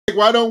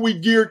Why don't we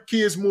gear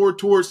kids more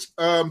towards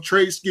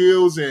trade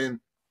skills and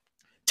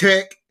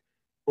tech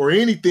or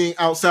anything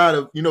outside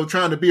of,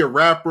 trying to be a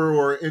rapper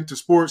or into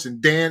sports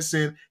and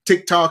dancing,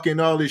 TikTok and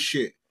all this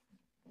shit?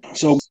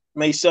 So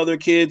may sell their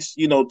kids,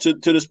 to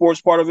the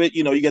sports part of it.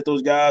 You get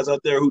those guys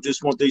out there who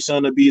just want their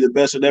son to be the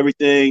best at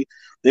everything.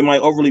 They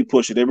might overly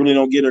push it. They really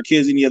don't give their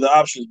kids any other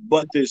options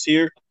but this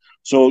here.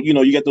 So,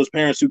 you get those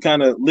parents who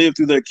kind of live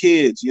through their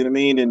kids, you know what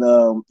I mean? And,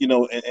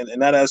 in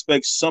that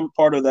aspect, some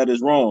part of that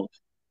is wrong.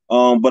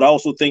 But I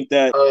also think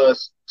that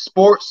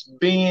sports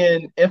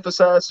being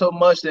emphasized so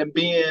much and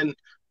being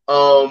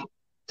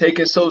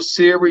taken so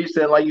serious,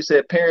 and like you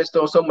said, parents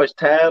throw so much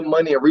time,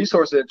 money, and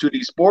resources into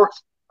these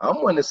sports, I'm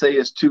going to say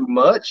it's too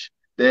much,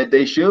 that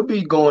they should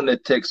be going to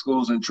tech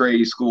schools and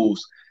trade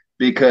schools,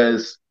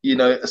 because,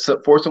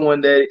 for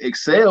someone that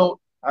excelled,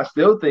 I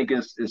still think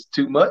it's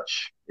too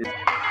much.